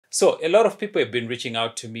So a lot of people have been reaching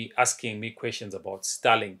out to me, asking me questions about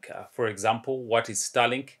Starlink. For example, what is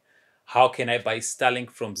Starlink? How can I buy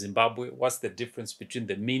Starlink from Zimbabwe? What's the difference between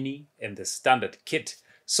the mini and the standard kit?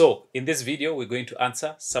 So in this video, we're going to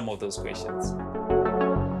answer some of those questions.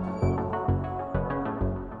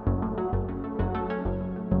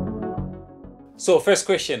 So first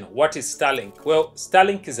question, what is Starlink? Well,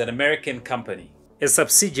 Starlink is an American company, a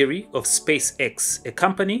subsidiary of SpaceX, a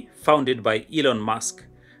company founded by Elon Musk.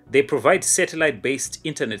 They provide satellite-based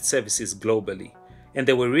internet services globally, and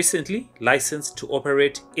they were recently licensed to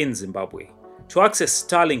operate in Zimbabwe. To access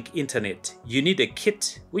Starlink internet, you need a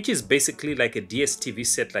kit, which is basically like a DSTV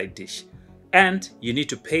satellite dish, and you need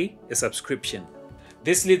to pay a subscription.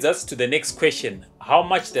 This leads us to the next question. How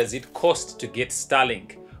much does it cost to get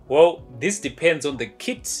Starlink? Well, this depends on the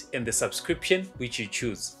kit and the subscription which you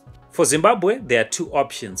choose. For Zimbabwe, there are two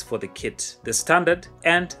options for the kit, the standard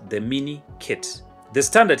and the mini kit. The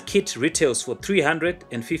standard kit retails for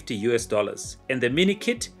 $350 and the mini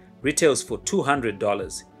kit retails for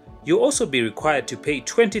 $200. You'll also be required to pay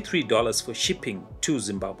 $23 for shipping to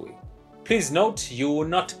Zimbabwe. Please note, you will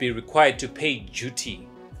not be required to pay duty,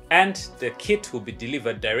 and the kit will be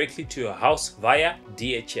delivered directly to your house via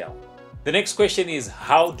DHL. The next question is,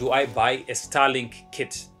 how do I buy a Starlink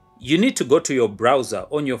kit? You need to go to your browser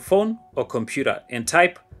on your phone or computer and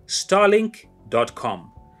type starlink.com.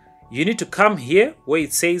 You need to come here where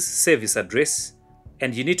it says service address,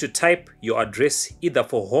 and you need to type your address either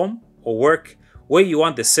for home or work where you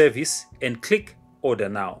want the service and click order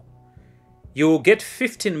now. You will get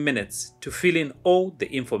 15 minutes to fill in all the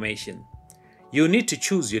information. You need to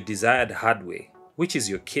choose your desired hardware, which is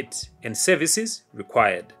your kit, and services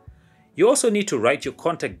required. You also need to write your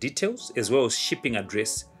contact details as well as shipping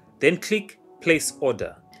address, then click place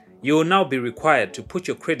order. You will now be required to put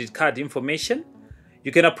your credit card information.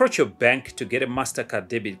 You can approach your bank to get a MasterCard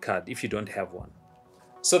debit card if you don't have one.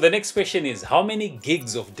 So the next question is, how many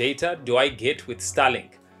gigs of data do I get with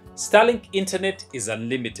Starlink? Starlink internet is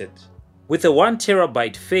unlimited with a 1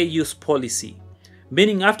 terabyte fair use policy,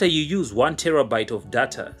 meaning after you use 1 terabyte of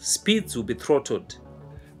data, speeds will be throttled,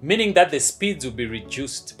 meaning that the speeds will be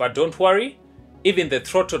reduced. But don't worry, even the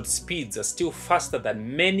throttled speeds are still faster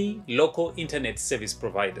than many local internet service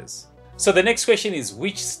providers. So the next question is,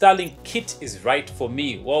 which Starlink kit is right for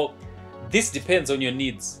me? Well, this depends on your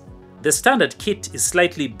needs. The standard kit is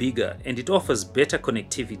slightly bigger and it offers better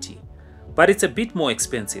connectivity, but it's a bit more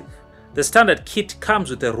expensive. The standard kit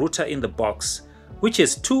comes with a router in the box, which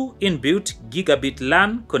has 2 inbuilt gigabit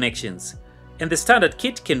LAN connections, and the standard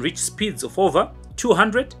kit can reach speeds of over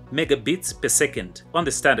 200 megabits per second on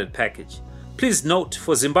the standard package. Please note,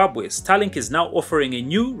 for Zimbabwe, Starlink is now offering a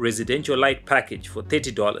new residential light package for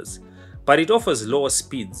 $30, but it offers lower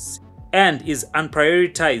speeds and is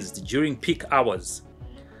unprioritized during peak hours.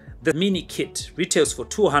 The mini kit retails for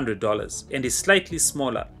 $200 and is slightly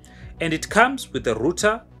smaller, and it comes with a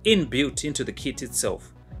router inbuilt into the kit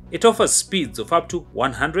itself. It offers speeds of up to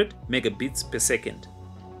 100 megabits per second.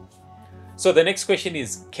 So the next question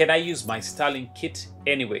is, can I use my Starlink kit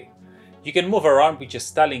anyway? You can move around with your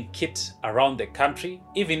Starlink kit around the country,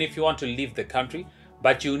 even if you want to leave the country,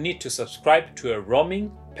 but you need to subscribe to a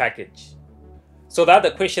roaming package. So the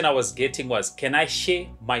other question I was getting was, can I share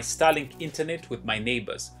my Starlink internet with my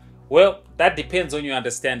neighbors? Well, that depends on your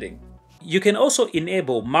understanding. You can also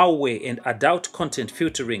enable malware and adult content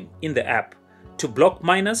filtering in the app to block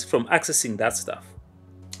minors from accessing that stuff.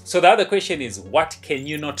 So the other question is, what can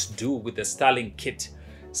you not do with the Starlink kit?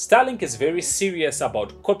 Starlink is very serious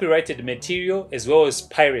about copyrighted material as well as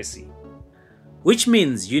piracy, which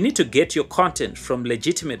means you need to get your content from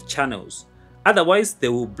legitimate channels. Otherwise, they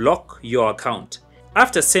will block your account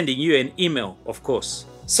after sending you an email, of course.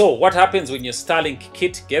 So what happens when your Starlink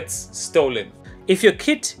kit gets stolen? If your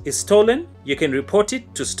kit is stolen, you can report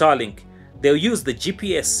it to Starlink. They'll use the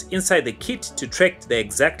GPS inside the kit to track the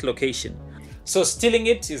exact location. So stealing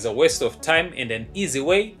it is a waste of time and an easy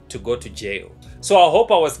way to go to jail. So I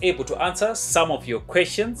hope I was able to answer some of your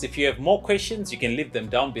questions. If you have more questions, you can leave them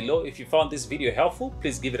down below. If you found this video helpful,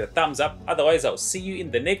 please give it a thumbs up. Otherwise, I'll see you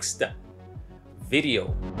in the next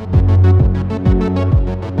video.